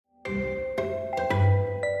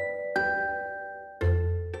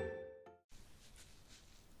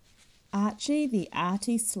Archie the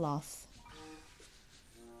Arty Sloth.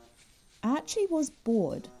 Archie was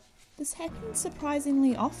bored. This happened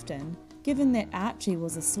surprisingly often, given that Archie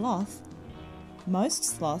was a sloth. Most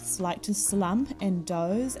sloths like to slump and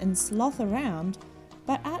doze and sloth around,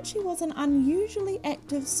 but Archie was an unusually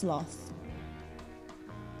active sloth.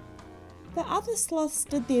 The other sloths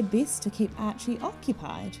did their best to keep Archie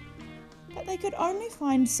occupied, but they could only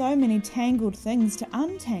find so many tangled things to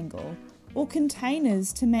untangle, or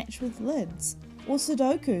containers to match with lids, or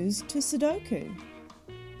Sudokus to Sudoku.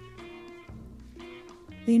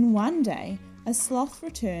 Then one day, a sloth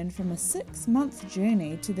returned from a 6-month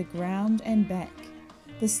journey to the ground and back.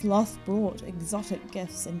 The sloth brought exotic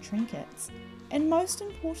gifts and trinkets, and most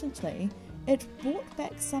importantly, it brought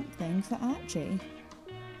back something for Archie.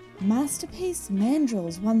 Masterpiece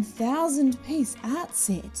Mandrill's 1,000-piece art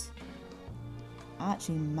set.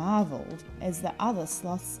 Archie marvelled as the other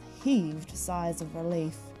sloths heaved sighs of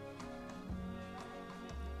relief.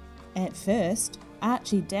 At first,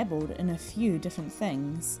 Archie dabbled in a few different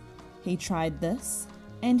things. He tried this,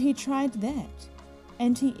 and he tried that,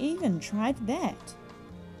 and he even tried that.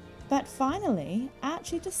 But finally,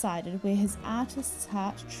 Archie decided where his artist's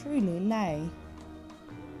heart truly lay.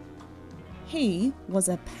 He was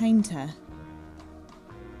a painter.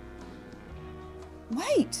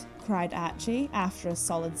 "Wait!" cried Archie after a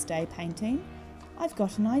solid's day painting. "I've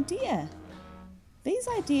got an idea." These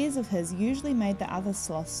ideas of his usually made the other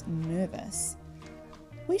sloths nervous.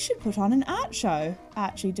 "We should put on an art show,"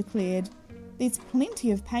 Archie declared. "There's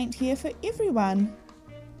plenty of paint here for everyone."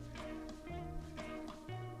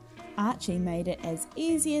 Archie made it as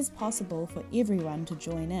easy as possible for everyone to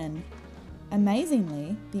join in.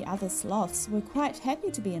 Amazingly, the other sloths were quite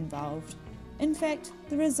happy to be involved. In fact,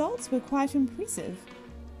 the results were quite impressive.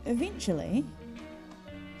 Eventually,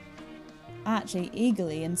 Archie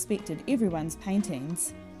eagerly inspected everyone's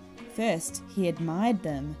paintings. First, he admired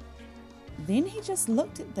them. Then he just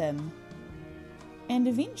looked at them. And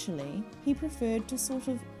eventually, he preferred to sort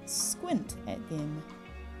of squint at them.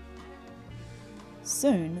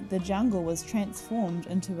 Soon, the jungle was transformed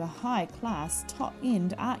into a high-class,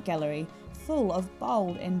 top-end art gallery full of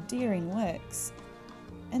bold and daring works.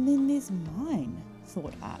 "And then there's mine,"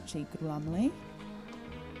 thought Archie glumly.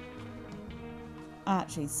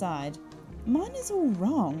 Archie sighed. "Mine is all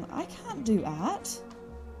wrong. I can't do art."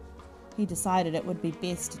 He decided it would be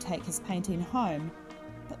best to take his painting home,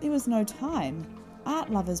 but there was no time.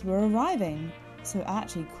 Art lovers were arriving, so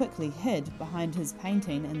Archie quickly hid behind his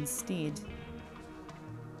painting instead.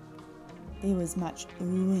 There was much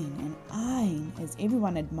oohing and eyeing as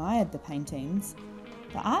everyone admired the paintings.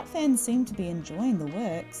 The art fans seemed to be enjoying the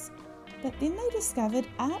works, but then they discovered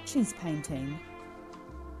Archie's painting.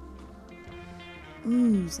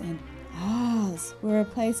 Oohs and ahs were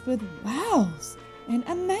replaced with wows and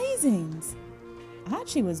amazings.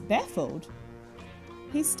 Archie was baffled.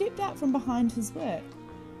 He stepped out from behind his work.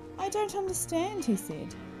 "I don't understand," he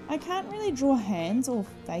said. "I can't really draw hands or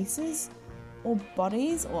faces or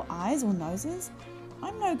bodies or eyes or noses.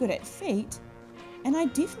 I'm no good at feet, and I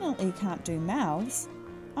definitely can't do mouths.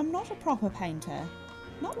 I'm not a proper painter,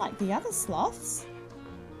 not like the other sloths."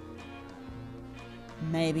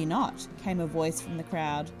 "Maybe not," came a voice from the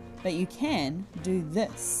crowd, "but you can do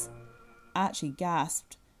this." Archie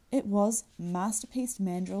gasped. It was Masterpiece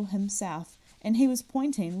Mandrill himself, and he was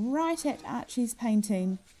pointing right at Archie's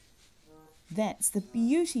painting. "That's the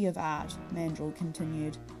beauty of art," Mandrill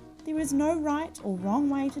continued. "There is no right or wrong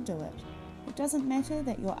way to do it. It doesn't matter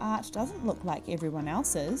that your art doesn't look like everyone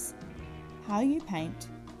else's. How you paint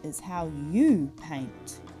is how you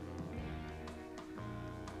paint."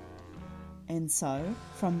 And so,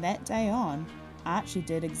 from that day on, Archie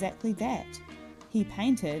did exactly that. He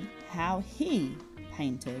painted how he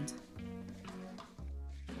painted.